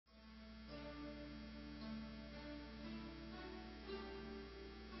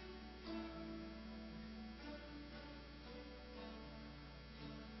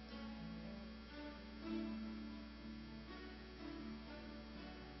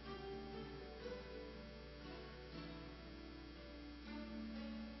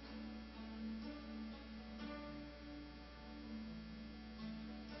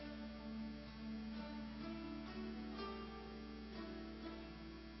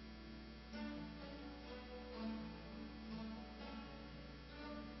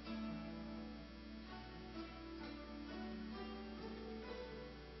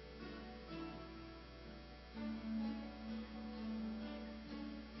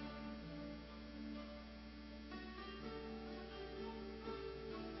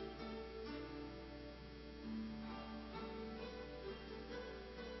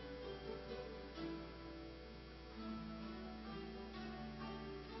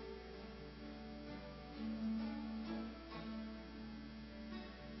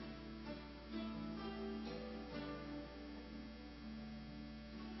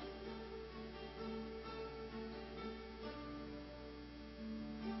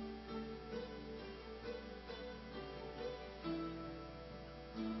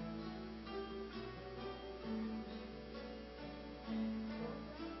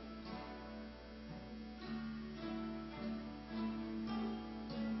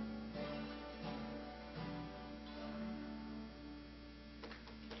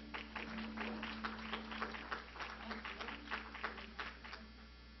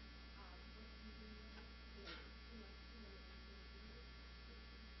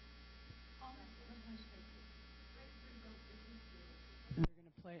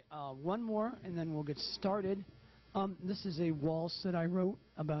play one more, and then we'll get started. This is a waltz that I wrote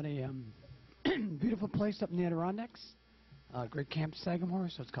about a beautiful place up in the Adirondacks. Great Camp Sagamore,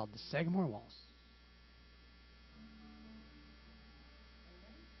 so it's called the Sagamore Waltz.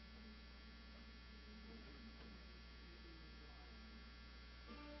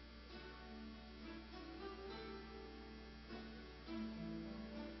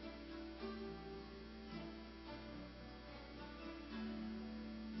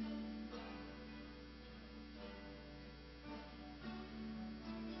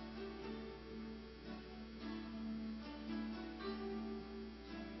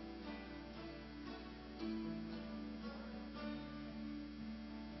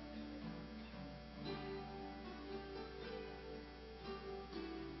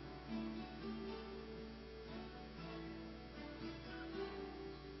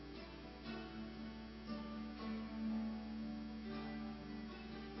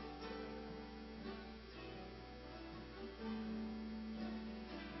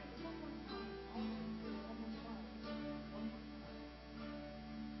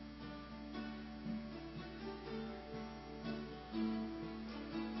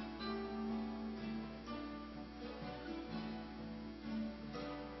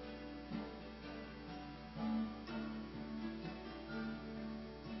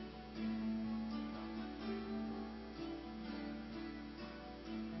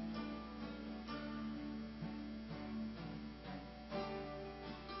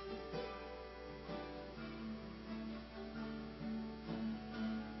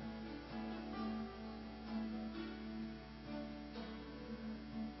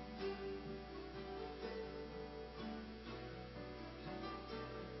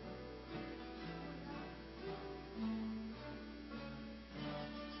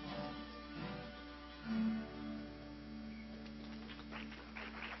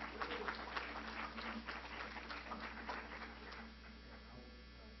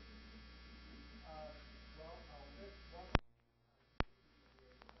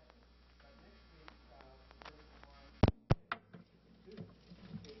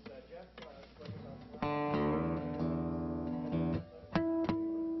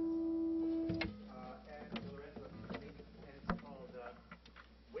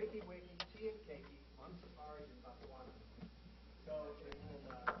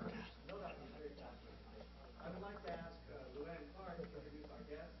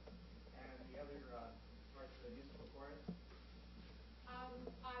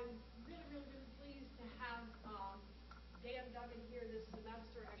 I'm really pleased to have Duggan here this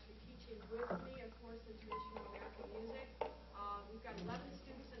semester actually teaching with me a course in traditional American music. We've got 11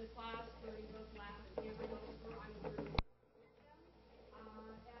 students in the class learning both Latin and piano. I'm learning with them.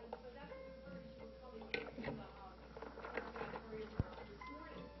 And so that's the encouragement coming into the auditorium this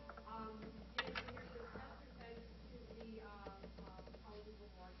morning. We're here for a semester thanks to the College of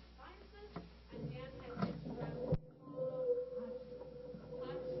Liberal Arts and Sciences. And Dan has just around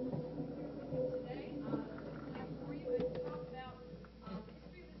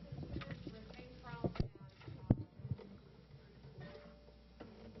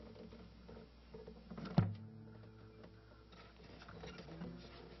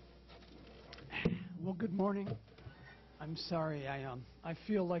Well, good morning. I'm sorry, I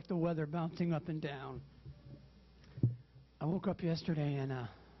feel like the weather bouncing up and down. I woke up yesterday and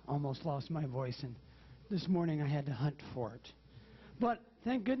almost lost my voice, and this morning I had to hunt for it. But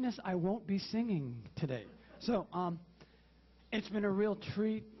thank goodness I won't be singing today. So it's been a real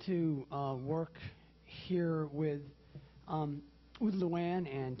treat to work here with Luann,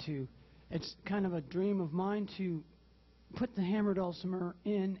 and it's kind of a dream of mine to put the hammer dulcimer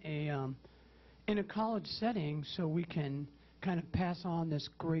in a college setting so we can kind of pass on this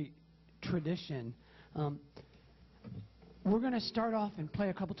great tradition. We're going to start off and play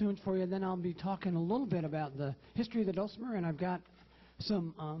a couple tunes for you, then I'll be talking a little bit about the history of the dulcimer, and I've got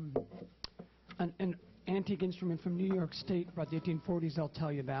some an antique instrument from New York State about the 1840s I'll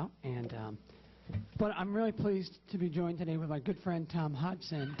tell you about. But I'm really pleased to be joined today with my good friend Tom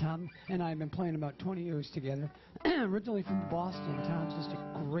Hodson. Tom and I have been playing about 20 years together. Originally from Boston. Tom's just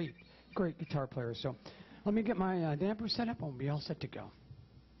a great guitar player. So let me get my damper set up and we'll be all set to go.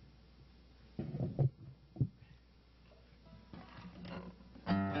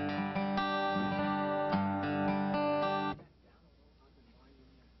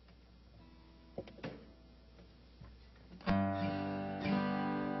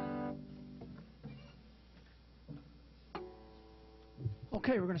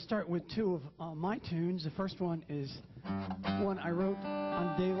 Okay, we're going to start with two of my tunes. The first one is one I wrote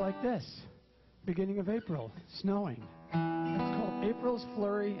on a day like this, beginning of April, snowing. It's called April's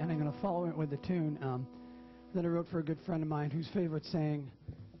Flurry, and I'm going to follow it with a tune that I wrote for a good friend of mine whose favorite saying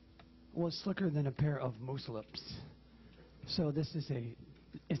was slicker than a pair of moose lips. So this is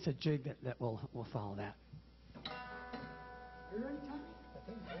it's a jig that will follow that. Are you ready, Tommy? I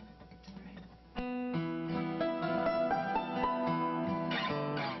think so.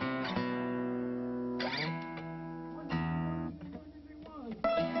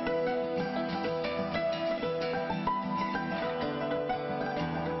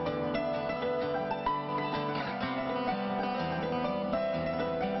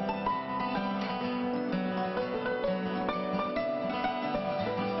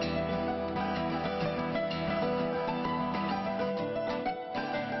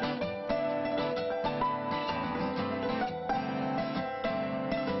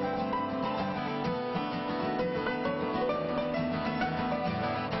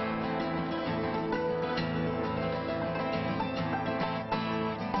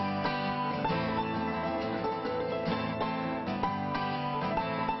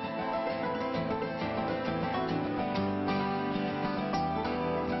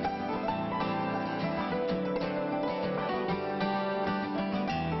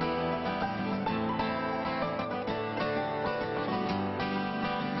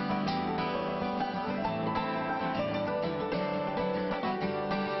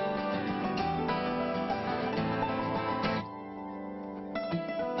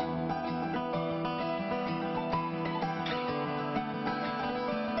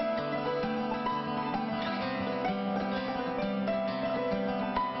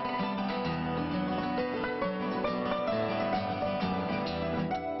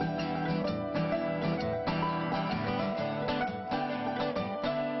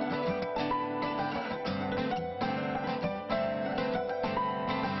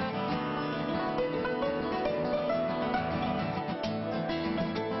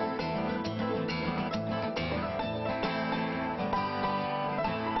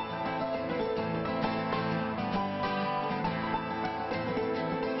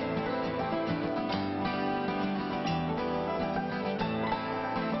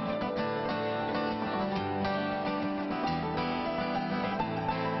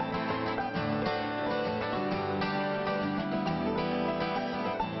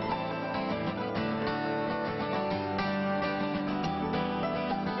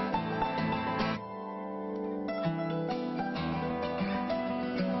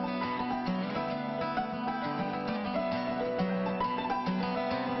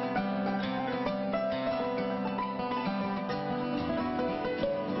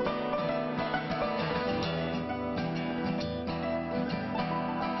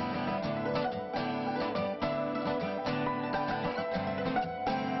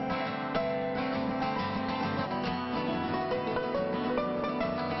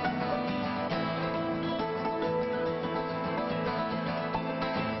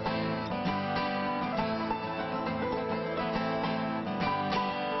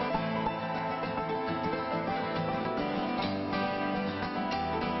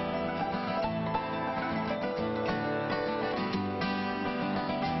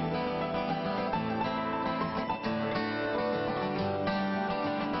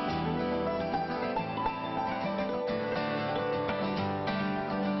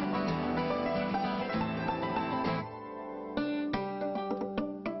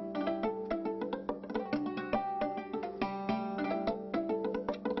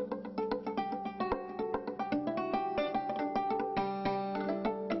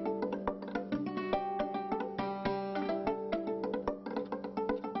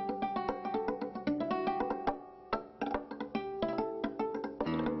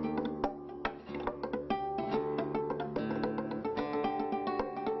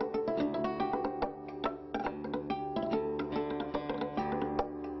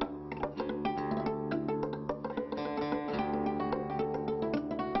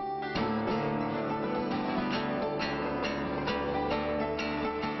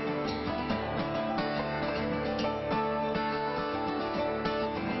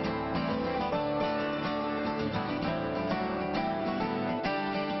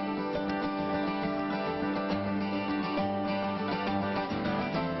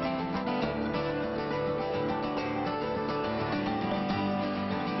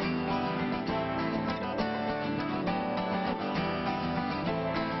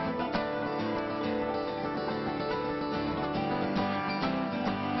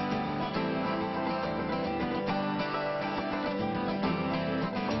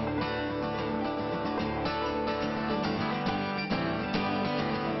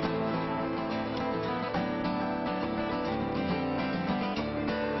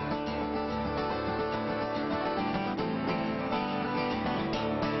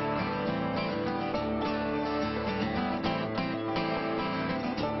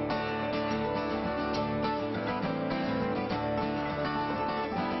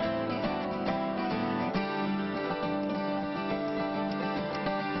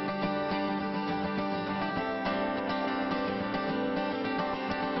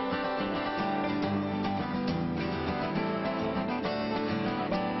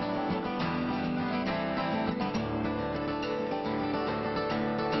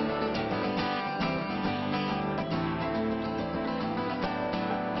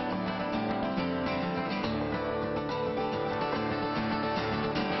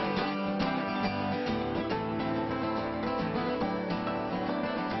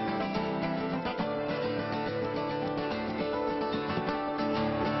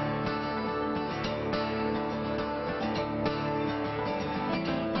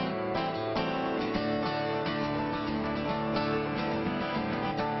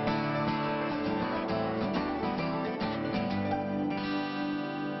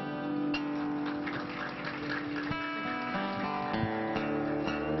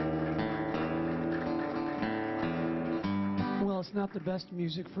 it's not the best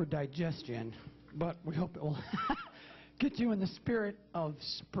music for digestion, but we hope it will get you in the spirit of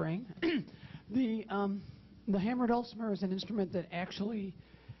spring. The hammered dulcimer is an instrument that actually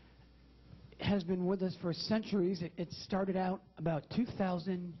has been with us for centuries. It started out about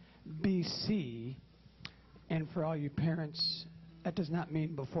 2000 BC, and for all you parents, that does not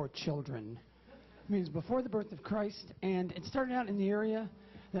mean before children. It means before the birth of Christ, and it started out in the area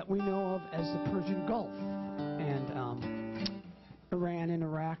that we know of as the Persian Gulf, and Iran and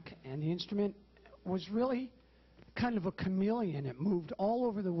Iraq, and the instrument was really kind of a chameleon. It moved all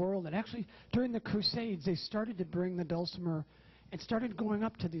over the world, and actually during the Crusades they started to bring the dulcimer. It started going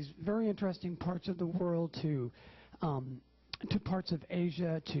up to these very interesting parts of the world, to parts of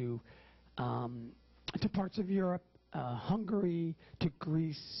Asia, to parts of Europe, Hungary, to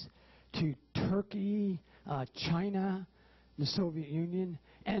Greece, to Turkey, China, the Soviet Union,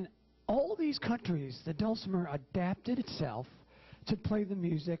 and all these countries, the dulcimer adapted itself to play the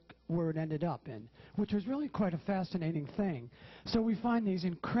music where it ended up in, which was really quite a fascinating thing. So we find these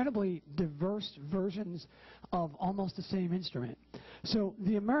incredibly diverse versions of almost the same instrument. So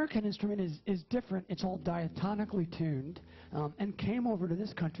the American instrument is different. It's all diatonically tuned, and came over to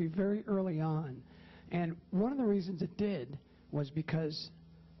this country very early on. And one of the reasons it did was because,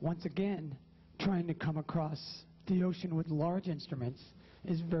 once again, trying to come across the ocean with large instruments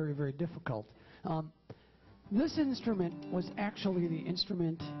is very, very difficult. This instrument was actually the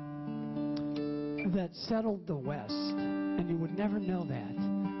instrument that settled the West, and you would never know that.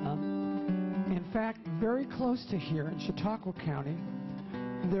 In fact, very close to here in Chautauqua County,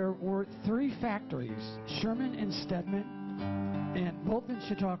 there were 3 factories, Sherman and Stedman, and both in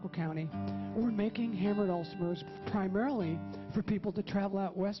Chautauqua County, were making hammered dulcimers primarily for people to travel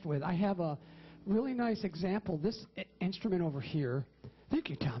out west with. I have a really nice example. This instrument over here, thank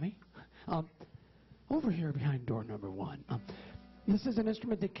you, Tommy, over here behind door number 1. This is an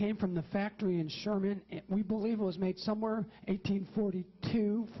instrument that came from the factory in Sherman. We believe it was made somewhere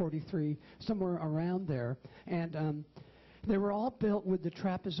 1842, 43, somewhere around there. And they were all built with the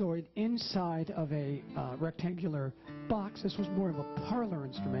trapezoid inside of a rectangular box. This was more of a parlor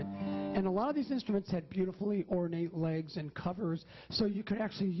instrument. And a lot of these instruments had beautifully ornate legs and covers, so you could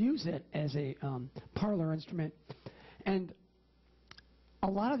actually use it as a parlor instrument. And a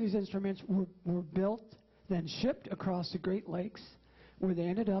lot of these instruments were built, then shipped across the Great Lakes, where they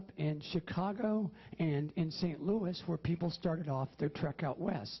ended up in Chicago and in St. Louis, where people started off their trek out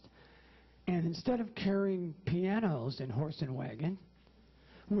west. And instead of carrying pianos in horse and wagon,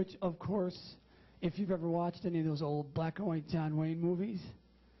 which, of course, if you've ever watched any of those old black and white John Wayne movies,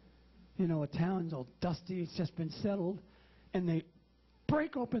 you know, a town's all dusty, it's just been settled, and they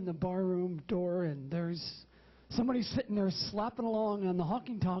break open the barroom door, and there's somebody sitting there slapping along on the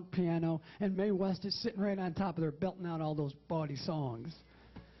honky-tonk piano, and Mae West is sitting right on top of there belting out all those bawdy songs.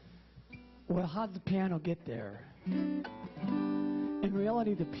 Well, how'd the piano get there? In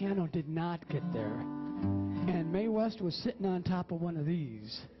reality, the piano did not get there. And Mae West was sitting on top of one of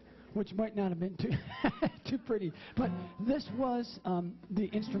these, which might not have been too pretty. But this was the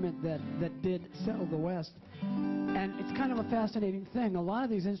instrument that did settle the West. And it's kind of a fascinating thing. A lot of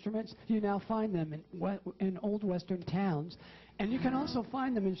these instruments, you now find them in old western towns. And you can also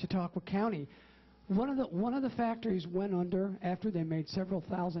find them in Chautauqua County. One of the factories went under after they made several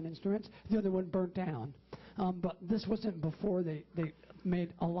thousand instruments. The other one burnt down. But this wasn't before they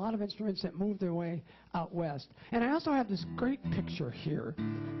made a lot of instruments that moved their way out west. And I also have this great picture here.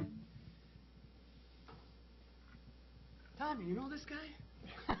 Tommy, you know this guy?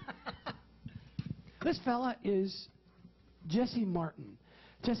 This fella is Jesse Martin.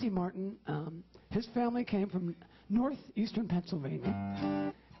 Jesse Martin, his family came from northeastern Pennsylvania,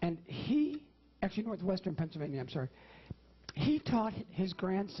 and northwestern Pennsylvania, I'm sorry. He taught his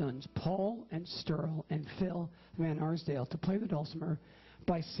grandsons, Paul and Sterl and Phil Van Arsdale, to play the dulcimer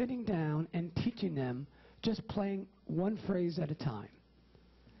by sitting down and teaching them just playing one phrase at a time.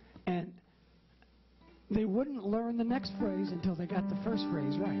 And they wouldn't learn the next phrase until they got the first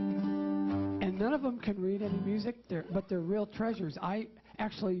phrase right. And none of them can read any music, but they're real treasures. Sterl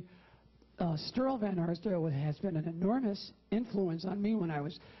Van Arsdale has been an enormous influence on me when I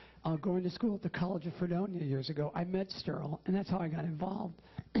was going to school at the College of Fredonia years ago. I met Sterl, and that's how I got involved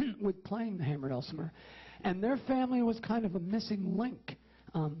with playing the hammered dulcimer. And their family was kind of a missing link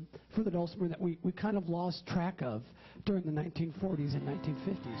for the dulcimer that we kind of lost track of during the 1940s and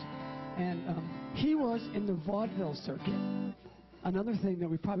 1950s. And he was in the vaudeville circuit. Another thing that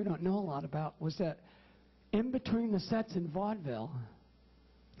we probably don't know a lot about was that in between the sets in vaudeville,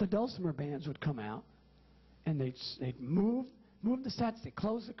 the dulcimer bands would come out, and they'd move the sets, they'd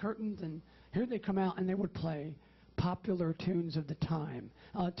close the curtains, and here they come out, and they would play popular tunes of the time,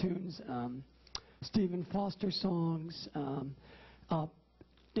 Stephen Foster songs,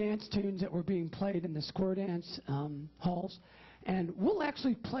 dance tunes that were being played in the square dance halls. And we'll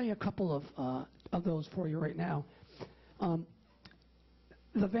actually play a couple of those for you right now.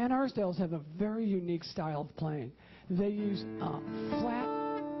 The Van Arsdales have a very unique style of playing. They use flat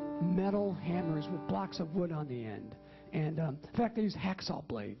metal hammers with blocks of wood on the end. And in fact, they use hacksaw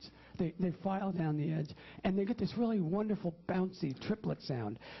blades. They file down the edge, and they get this really wonderful, bouncy triplet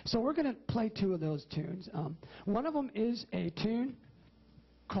sound. So we're going to play two of those tunes. One of them is a tune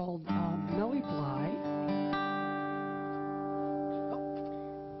called Melly Bly.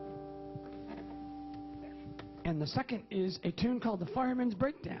 And the second is a tune called The Fireman's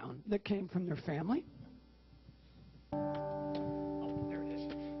Breakdown that came from their family. Oh, there it is.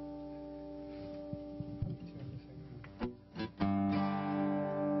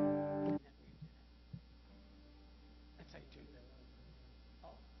 That's how you tune it.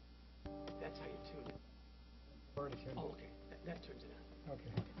 Oh, that's how you tune it. Oh, okay. That turns it on.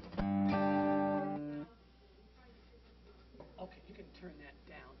 Okay. Okay, you can turn that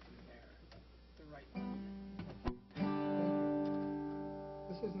down from there. The right one.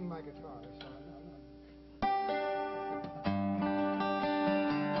 This isn't my guitar, so I'm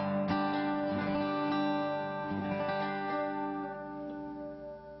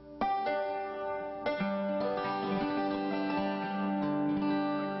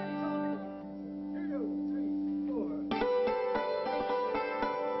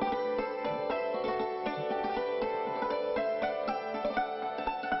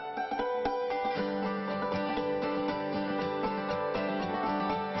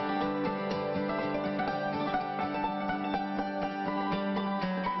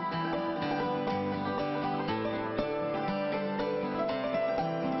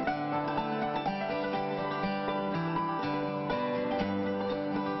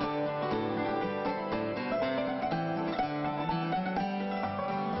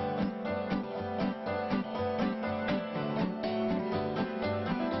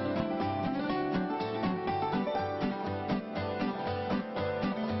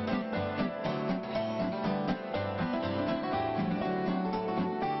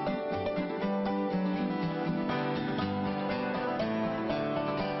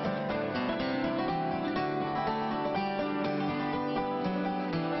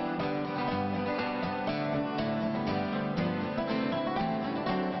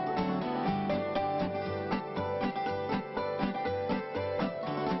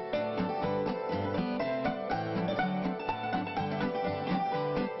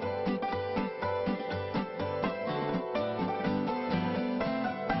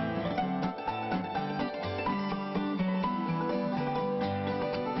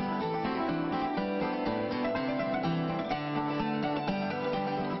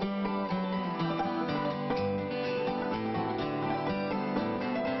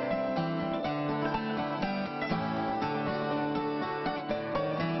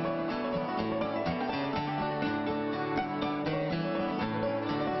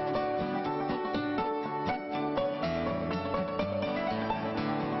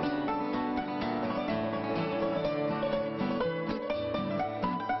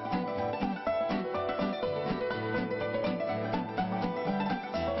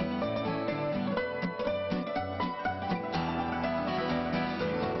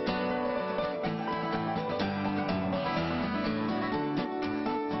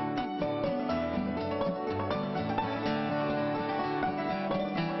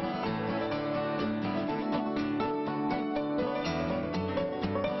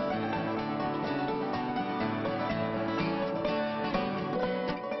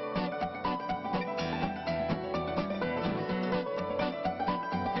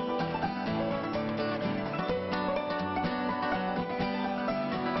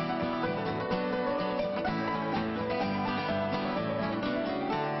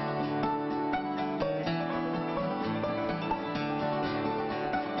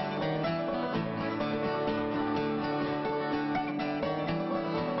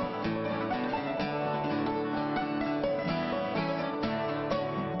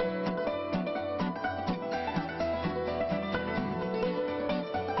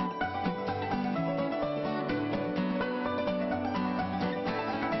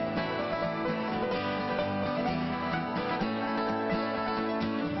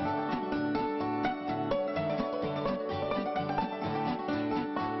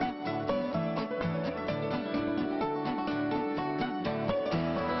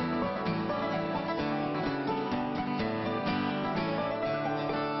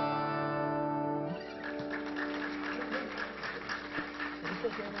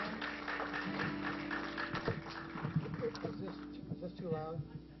too loud?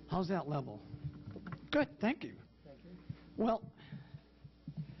 How's that level? Good, thank you. Thank you. Well,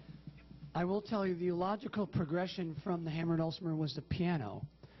 I will tell you the logical progression from the hammered dulcimer was the piano.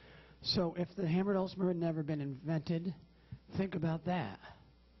 So if the hammered dulcimer had never been invented, think about that.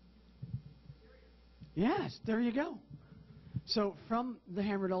 Yes, there you go. So from the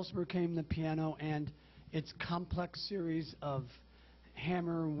hammered dulcimer came the piano and its complex series of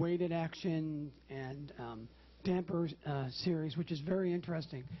hammer weighted action and damper series, which is very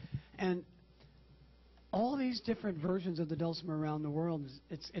interesting. And all these different versions of the dulcimer around the world,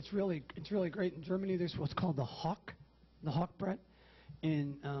 it's really great. In Germany, there's what's called the Hochbrett.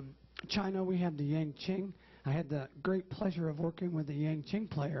 In China, we have the Yangqing. I had the great pleasure of working with the Yangqing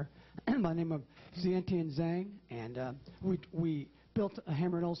player by the name of Xiantian Zhang, and we built a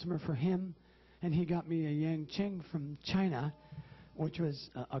hammered dulcimer for him, and he got me a Yangqing from China, which was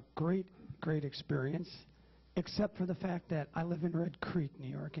a great experience, except for the fact that I live in Red Creek, New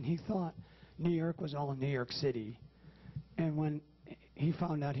York, and he thought New York was all in New York City. And when he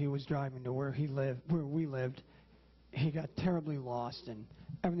found out he was driving to where we lived, he got terribly lost, and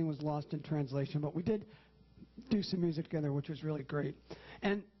everything was lost in translation. But we did do some music together, which was really great.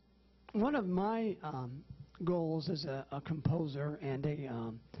 And one of my goals as a composer and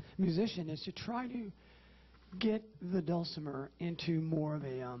a musician is to try to get the dulcimer into more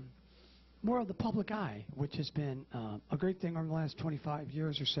of the public eye, which has been a great thing over the last 25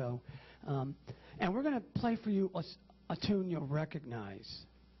 years or so. And we're going to play for you a tune you'll recognize.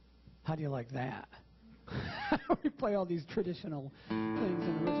 How do you like that? We play all these traditional things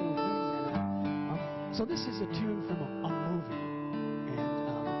and original things. And, so this is a tune from a movie.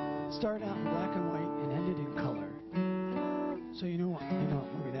 And started out in black and white and ended in color. So you know what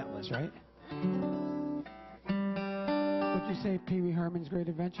movie that was, right? Would you say Pee Wee Herman's Great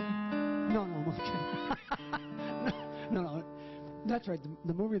Adventure? No, I'm kidding. no, that's right,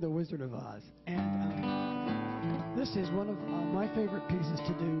 the movie The Wizard of Oz. And this is one of my favorite pieces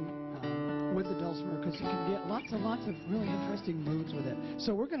to do with the dulcimer, because you can get lots and lots of really interesting moods with it.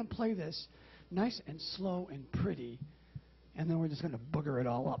 So we're going to play this nice and slow and pretty, and then we're just going to booger it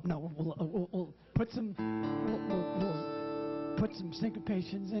all up. No, we'll put some put some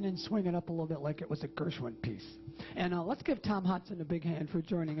syncopations in and swing it up a little bit like it was a Gershwin piece. And let's give Tom Hudson a big hand for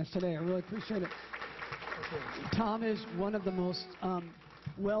joining us today. I really appreciate it. Tom is one of the most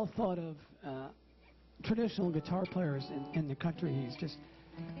well thought of traditional guitar players in the country.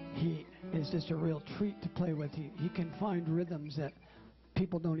 He is just a real treat to play with. He can find rhythms that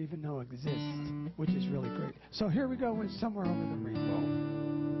people don't even know exist, which is really great. So here we go with Somewhere Over the Rainbow.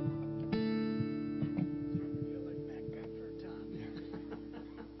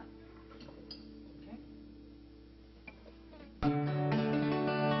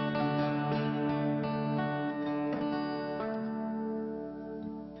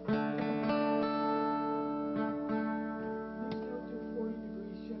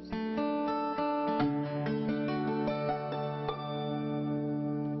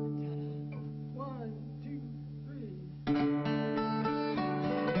 One, two, three.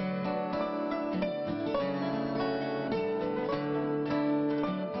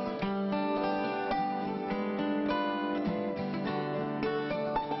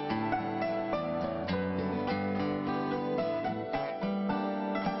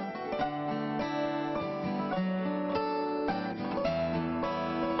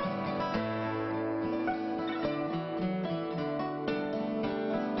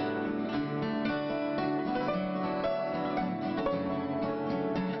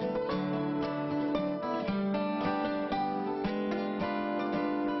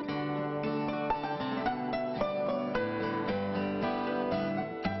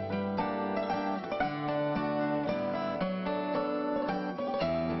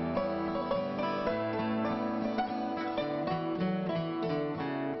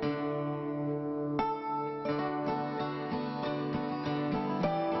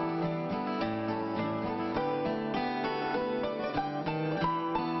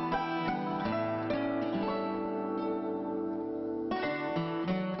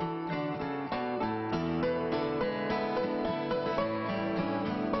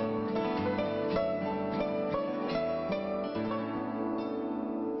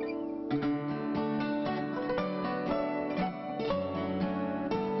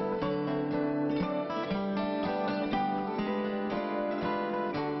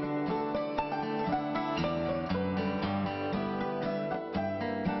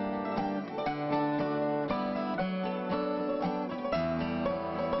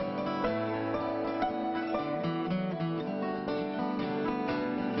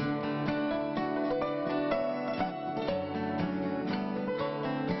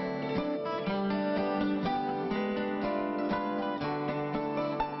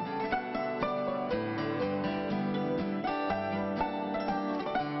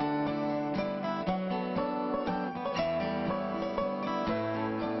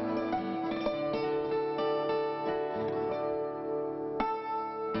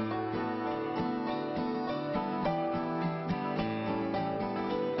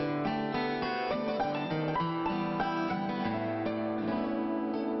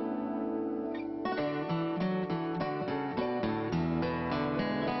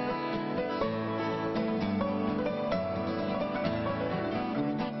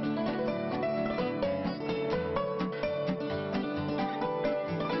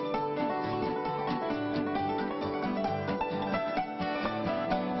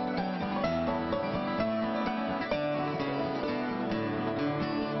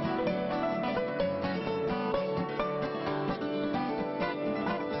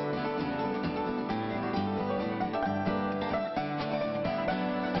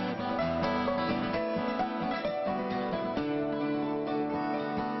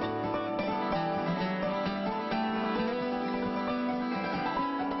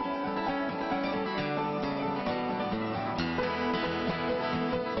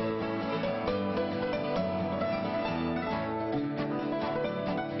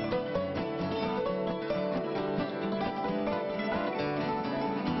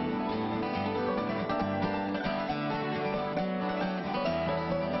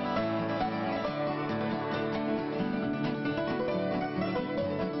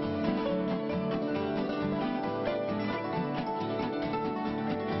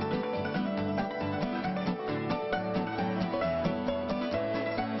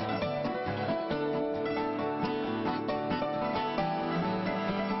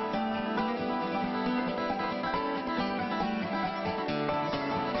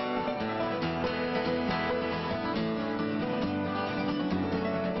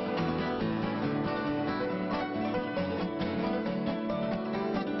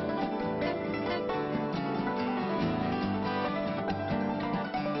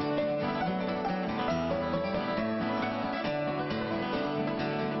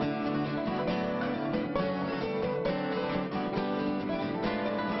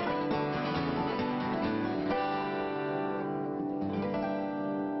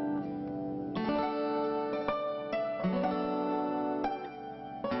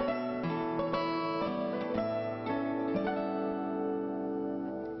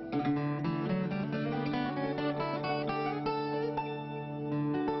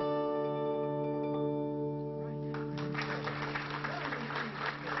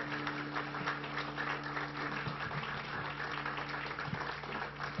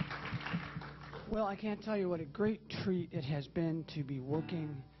 Well, I can't tell you what a great treat it has been to be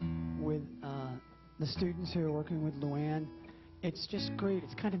working with the students who are working with Luann. It's just great.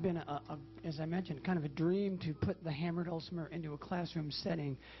 It's kind of been, as I mentioned, kind of a dream to put the hammered dulcimer into a classroom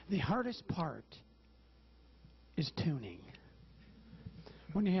setting. The hardest part is tuning.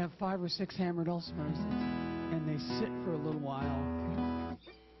 When you have 5 or 6 hammered dulcimers and they sit for a little while,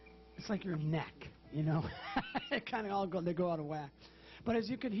 it's like your neck, you know. It kind of they go out of whack. But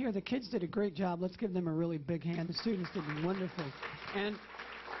as you can hear, the kids did a great job. Let's give them a really big hand. The students did wonderful. And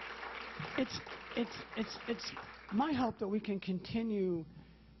it's my hope that we can continue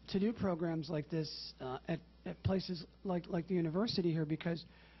to do programs like this at places like the university here, because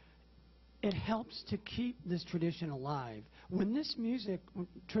it helps to keep this tradition alive. When this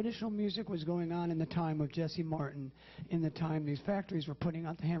traditional music was going on in the time of Jesse Martin, in the time these factories were putting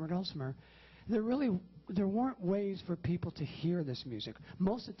out the hammered dulcimer, there weren't ways for people to hear this music.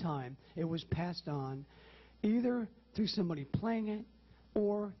 Most of the time, it was passed on either through somebody playing it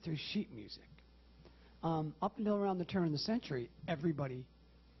or through sheet music. Up until around the turn of the century, everybody,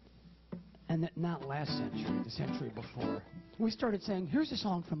 and not last century, the century before, we started saying, here's a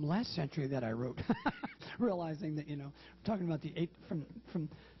song from last century that I wrote, realizing that, we're talking about from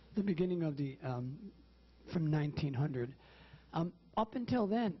the beginning of from 1900. Up until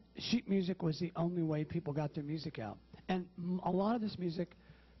then, sheet music was the only way people got their music out. And a lot of this music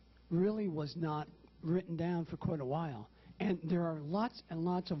really was not written down for quite a while. And there are lots and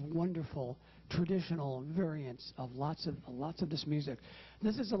lots of wonderful traditional variants of lots of this music.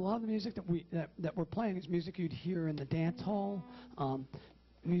 This is a lot of the music that we're playing is music you'd hear in the dance hall,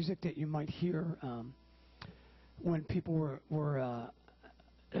 music that you might hear when people were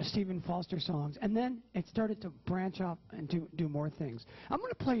Stephen Foster songs, and then it started to branch off and do more things. I'm going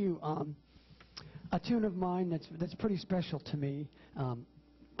to play you a tune of mine that's pretty special to me.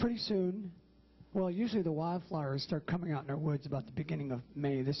 Pretty soon, well, usually the wildflowers start coming out in our woods about the beginning of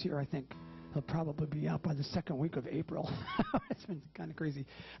May. This year, I think they'll probably be out by the second week of April. It's been kind of crazy.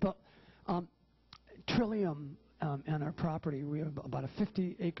 But Trillium on our property, we have about a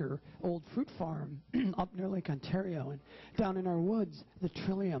 50-acre old fruit farm up near Lake Ontario, and down in our woods, the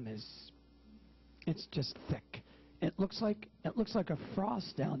Trillium it's just thick. It looks like a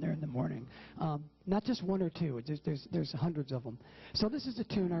frost down there in the morning. Not just one or two. There's hundreds of them. So this is a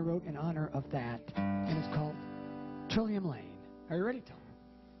tune I wrote in honor of that, and it's called Trillium Lane. Are you ready, Tom?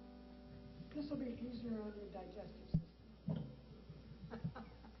 This will be easier on your digestive system.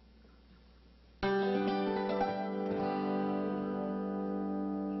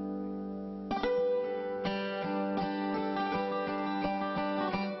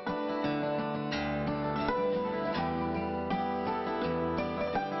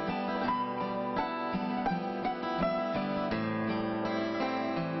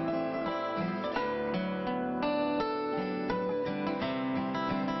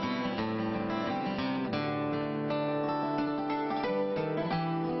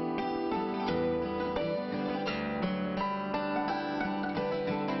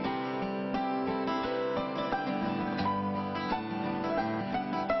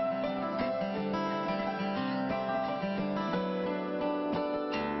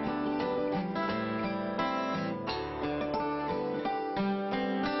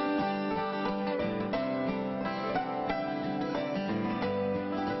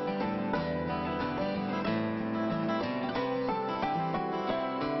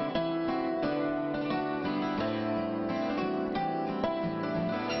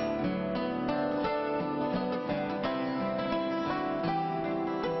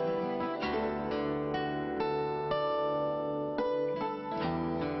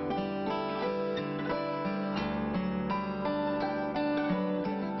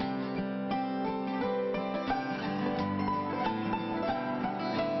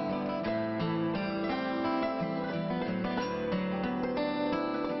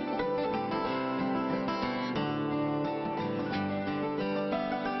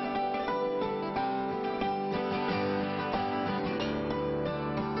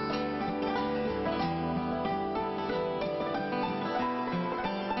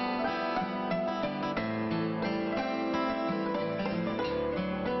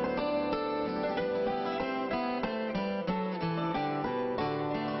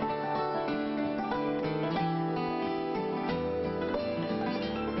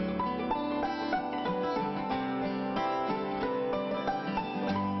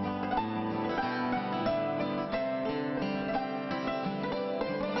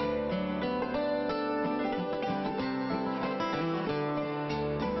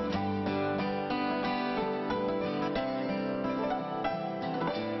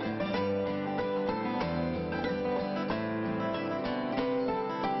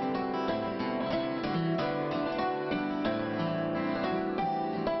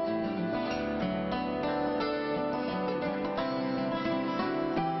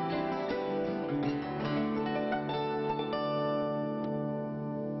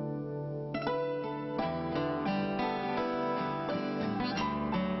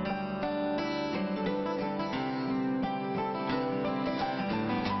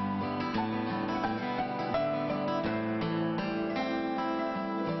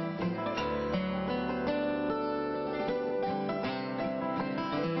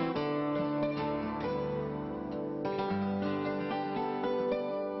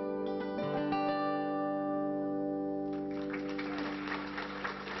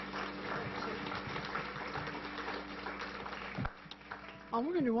 We're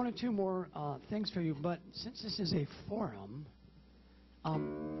going to do one or two more things for you, but since this is a forum,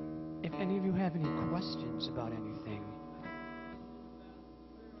 if any of you have any questions about anything,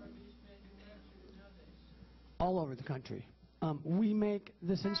 all over the country. We make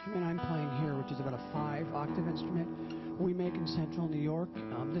this instrument I'm playing here, which is about a 5-octave instrument, we make in central New York.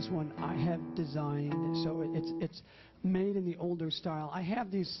 This one I have designed, so it's made in the older style. I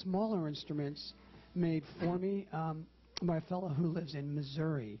have these smaller instruments made for me by a fellow who lives in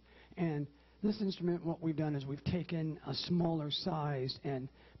Missouri. And this instrument, what we've done is we've taken a smaller size and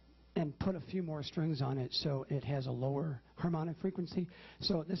put a few more strings on it so it has a lower harmonic frequency.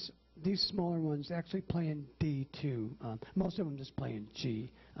 So these smaller ones actually play in D too. Most of them just play in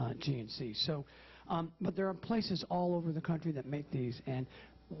G, G and C. So, but there are places all over the country that make these. And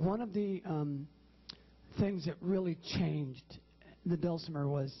one of the things that really changed the Dulcimer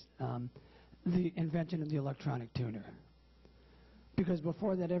was the invention of the electronic tuner. Because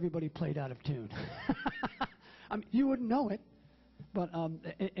before that, everybody played out of tune. I mean, you wouldn't know it, but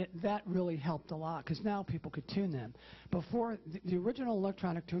that really helped a lot, because now people could tune them. Before, the original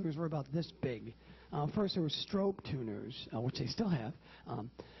electronic tuners were about this big. First, there were strobe tuners, which they still have,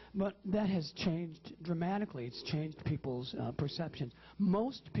 but that has changed dramatically. It's changed people's perceptions.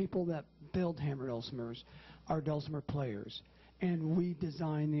 Most people that build hammer dulcimers are dulcimer players, and we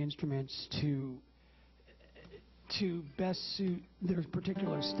design the instruments to best suit their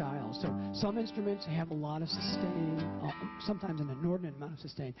particular style. So some instruments have a lot of sustain, sometimes an inordinate amount of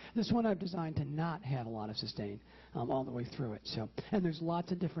sustain. This one I've designed to not have a lot of sustain all the way through it. So, and there's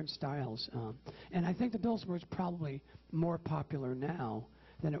lots of different styles. And I think the Dulcimer is probably more popular now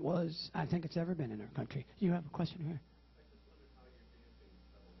than it was, I think it's ever been in our country. You have a question here?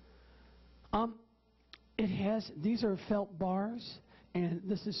 It has, these are felt bars, and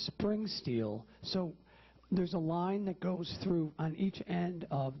this is spring steel. So there's a line that goes through on each end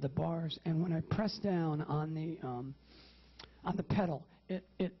of the bars, and when I press down on the pedal,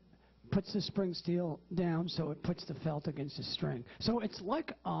 it puts the spring steel down, so it puts the felt against the string. So it's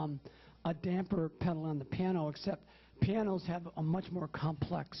like a damper pedal on the piano, except pianos have a much more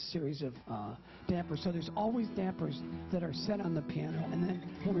complex series of dampers. So there's always dampers that are set on the piano, and then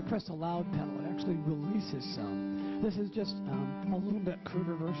when we press the loud pedal, it actually releases some. This is just a little bit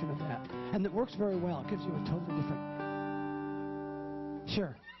cruder version of that. And it works very well. It gives you a totally different...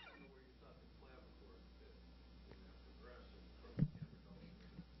 Sure.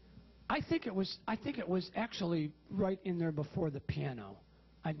 I think it was actually right in there before the piano.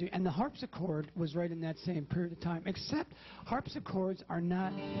 I do, and the harpsichord was right in that same period of time, except harpsichords are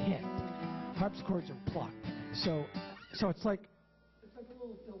not hit. Harpsichords are plucked. So it's like a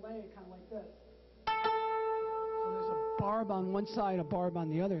little delay, kind of like this. So there's a barb on one side, a barb on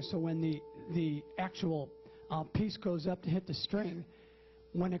the other, so when the actual piece goes up to hit the string,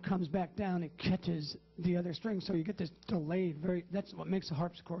 when it comes back down, it catches the other string, so you get this delayed, that's what makes a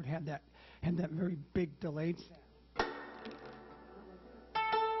harpsichord have that very big delayed sound.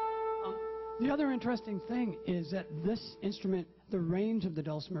 The other interesting thing is that this instrument, the range of the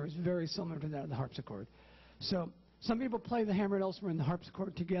dulcimer is very similar to that of the harpsichord. So some people play the hammer dulcimer and the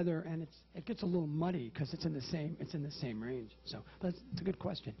harpsichord together, and it gets a little muddy because it's in the same range. So, but it's a good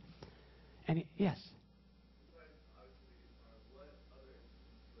question. Yes.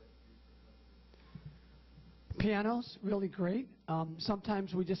 Pianos, really great.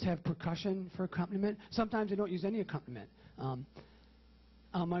 Sometimes we just have percussion for accompaniment. Sometimes we don't use any accompaniment.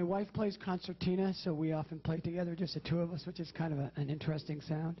 My wife plays concertina, so we often play together, just the two of us, which is kind of an interesting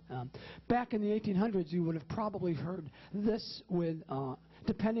sound. Back in the 1800s, you would have probably heard this with,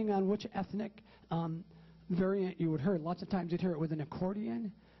 depending on which ethnic variant you would hear. Lots of times you'd hear it with an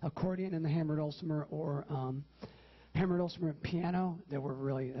accordion and the hammer dulcimer, or hammer dulcimer and piano.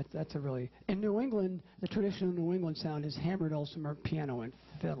 That's a really, in New England, the traditional New England sound is hammer dulcimer, piano, and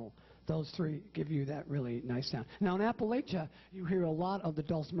fiddle. Those three give you that really nice sound. Now in Appalachia, you hear a lot of the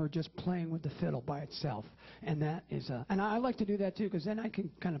dulcimer just playing with the fiddle by itself, and that is and I like to do that too, because then I can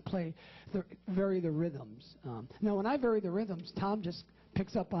kind of vary the rhythms. Now when I vary the rhythms, Tom just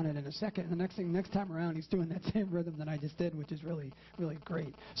picks up on it in a second, and the next time around, he's doing that same rhythm that I just did, which is really, really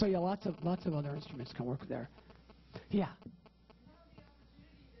great. So yeah, lots of other instruments can work there. Yeah.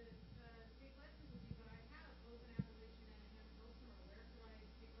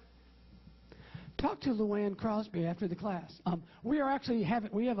 Talk to Luann Crosby after the class. We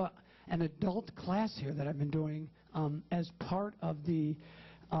have an adult class here that I've been doing as part of the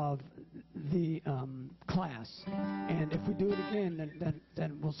class, and if we do it again,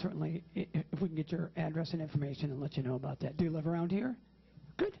 then we'll certainly, if we can get your address and information and let you know about that. Do you live around here?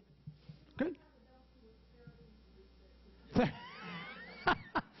 Good.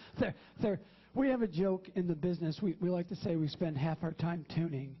 We have a joke in the business. We like to say we spend half our time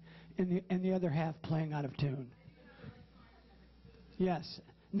tuning and the other half playing out of tune. Yes.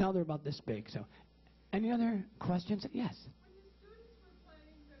 Now they're about this big. So, any other questions? Yes.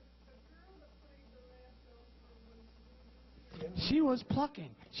 She was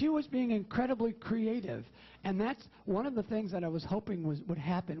plucking. She was being incredibly creative. And that's one of the things that I was hoping would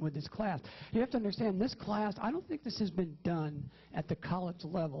happen with this class. You have to understand, this class, I don't think this has been done at the college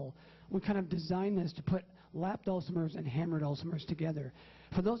level. We kind of designed this to put lap dulcimers and hammer dulcimers together.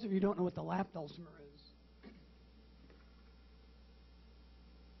 For those of you who don't know what the lap dulcimer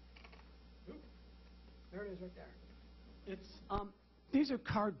is, there it is right there. It's, these are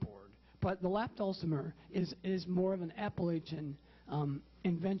cardboard, but the lap dulcimer is more of an Appalachian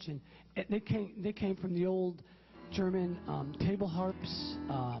invention. They came from the old German table harps,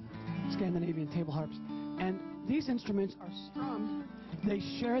 Scandinavian table harps, and these instruments are strummed. They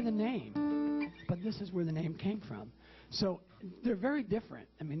share the name, but this is where the name came from. So they're very different.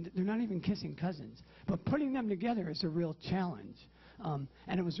 I mean, they're not even kissing cousins. But putting them together is a real challenge, and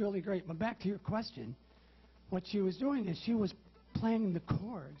it was really great. But back to your question, what she was doing is she was playing the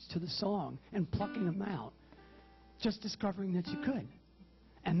chords to the song and plucking them out, just discovering that she could.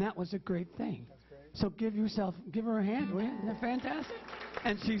 And that was a great thing. That's great. So give her a hand, will you? Isn't that fantastic?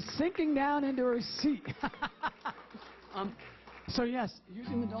 And she's sinking down into her seat. So yes,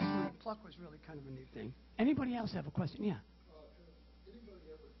 using the dulcimer to pluck was really kind of a neat thing. Anybody else have a question? Yeah. Anybody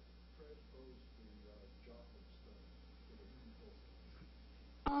ever transpose the Joplin stuff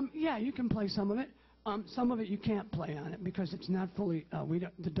to the Yeah, you can play some of it. Some of it you can't play on it because it's not fully.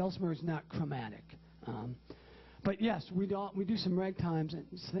 The dulcimer is not chromatic. But yes, we do some ragtimes and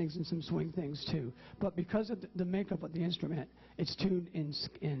things and some swing things too. But because of the makeup of the instrument, it's tuned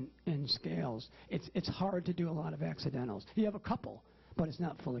in scales. It's hard to do a lot of accidentals. You have a couple, but it's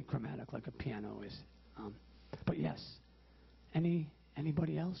not fully chromatic like a piano is. But yes,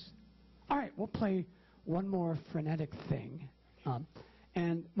 anybody else? All right, we'll play one more frenetic thing.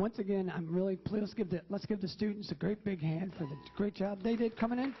 And once again, I'm really pleased. Let's give the students a great big hand for the great job they did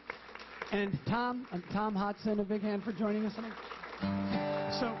coming in. And Tom Hodson, a big hand for joining us tonight.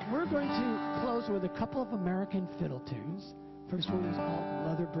 So we're going to close with a couple of American fiddle tunes. First one is called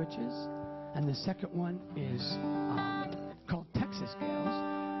Leather Breeches, and the second one is called Texas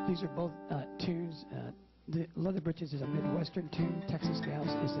Gals. These are both tunes. The Leather Breeches is a Midwestern tune. Texas Gals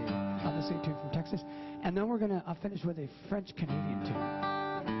is obviously a tune from Texas. And then we're going to finish with a French-Canadian tune.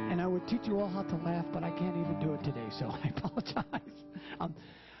 And I would teach you all how to laugh, but I can't even do it today, so I apologize.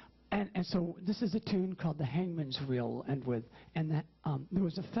 And so this is a tune called The Hangman's Reel, there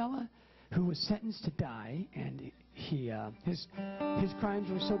was a fella who was sentenced to die, and his crimes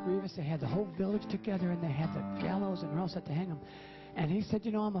were so grievous they had the whole village together, and they had the gallows and all set to hang him. And he said,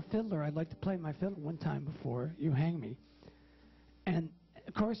 you know, I'm a fiddler. I'd like to play my fiddle one time before you hang me. And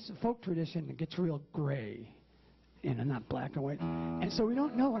of course, folk tradition, it gets real gray, not black and white. And so we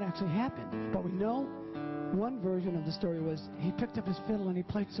don't know what actually happened, but we know one version of the story was he picked up his fiddle and he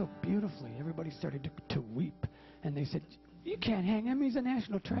played so beautifully. Everybody started to weep. And they said, you can't hang him. He's a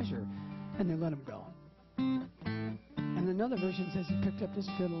national treasure. And they let him go. And another version says he picked up his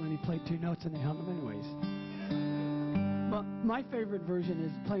fiddle and he played two notes and they hung him anyways. But my favorite version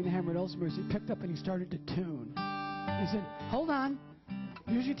is playing the hammered dulcimers. He picked up and he started to tune. He said, hold on.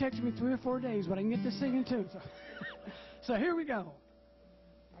 Usually takes me 3 or 4 days, but I can get this thing in tune. So here we go.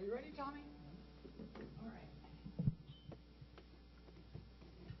 Are you ready, Tommy?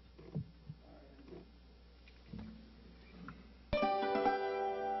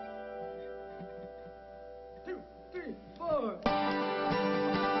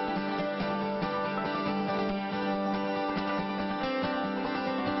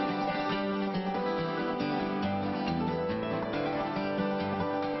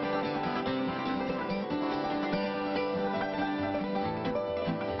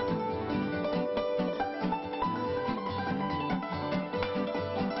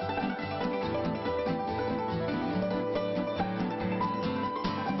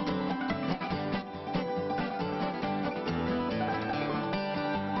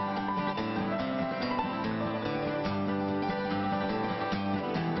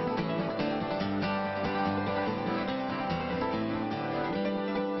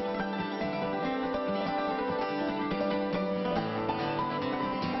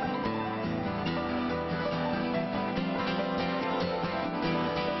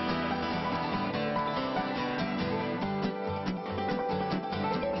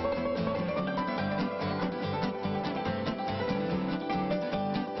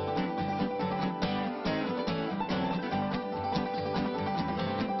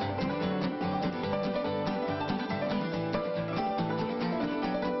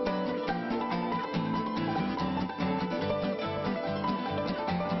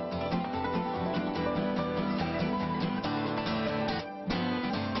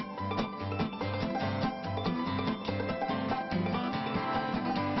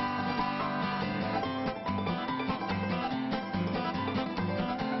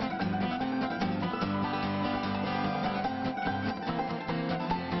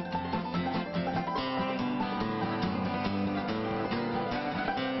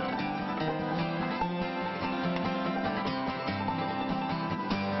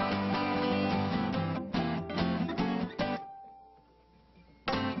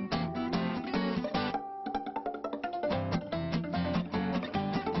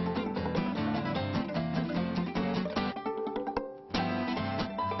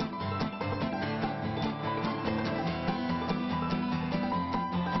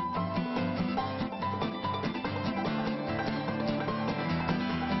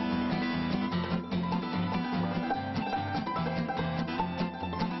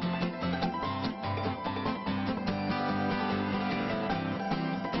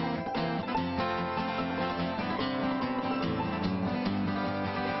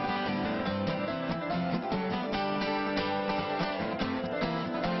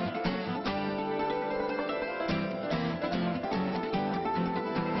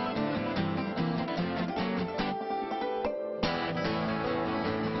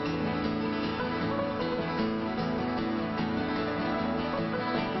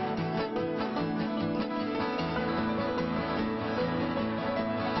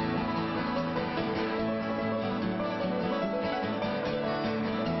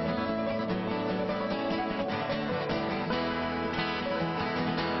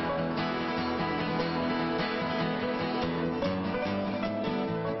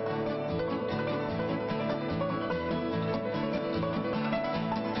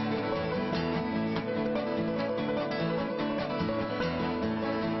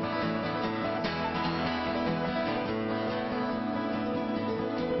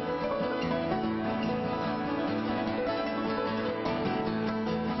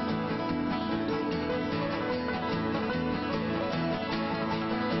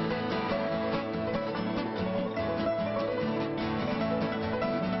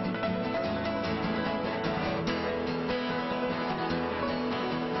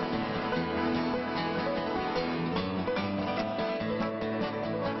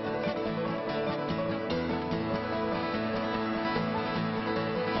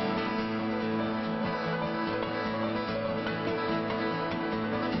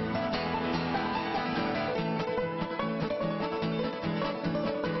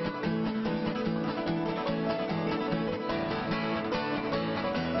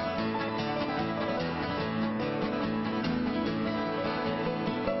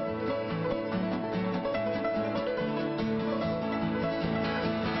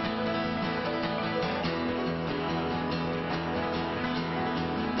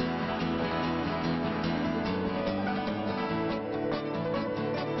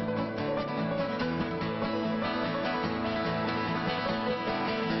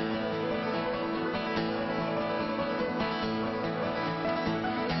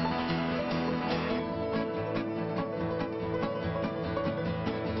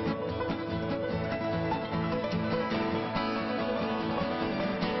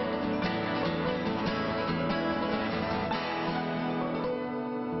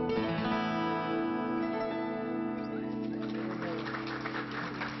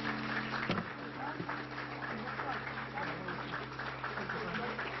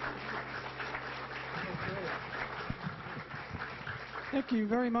 Thank you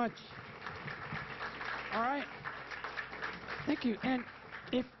very much. All right. Thank you. And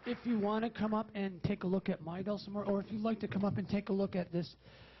if you want to come up and take a look at my Dulcimer, or if you'd like to come up and take a look at this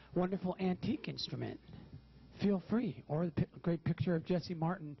wonderful antique instrument, feel free. Or the great picture of Jesse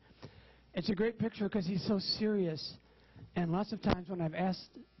Martin. It's a great picture because he's so serious. And lots of times when I've asked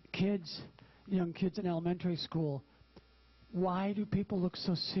kids, young kids in elementary school, why do people look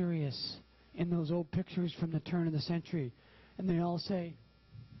so serious in those old pictures from the turn of the century? And they all say,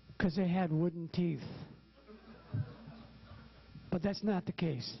 because they had wooden teeth. But that's not the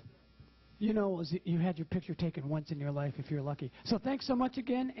case. You know, you had your picture taken once in your life if you're lucky. So thanks so much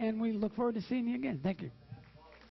again, and we look forward to seeing you again. Thank you.